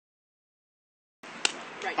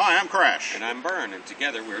Hi, I'm Crash. And I'm Burn, and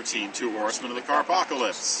together we're Team Two Horsemen of the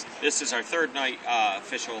Carpocalypse. This is our third night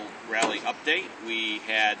official rally update. We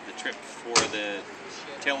had the trip for the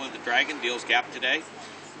Tail of the Dragon, Deals Gap, today.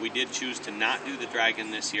 We did choose to not do the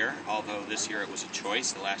Dragon this year, although this year it was a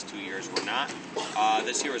choice. The last 2 years were not.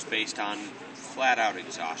 This year was based on flat-out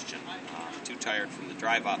exhaustion. Too tired from the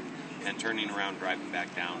drive up and turning around, driving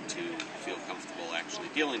back down to feel comfortable actually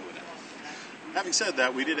dealing with it. Having said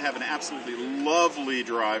that, we did have an absolutely lovely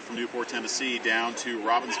drive from Newport, Tennessee down to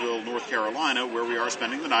Robbinsville, North Carolina, where we are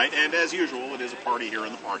spending the night. And as usual, it is a party here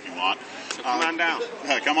in the parking lot. So come on down.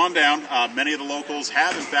 Come on down. Many of the locals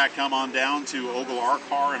have, in fact, come on down to ogle our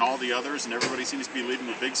car and all the others, and everybody seems to be leaving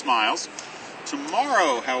with big smiles.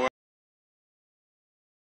 Tomorrow, however,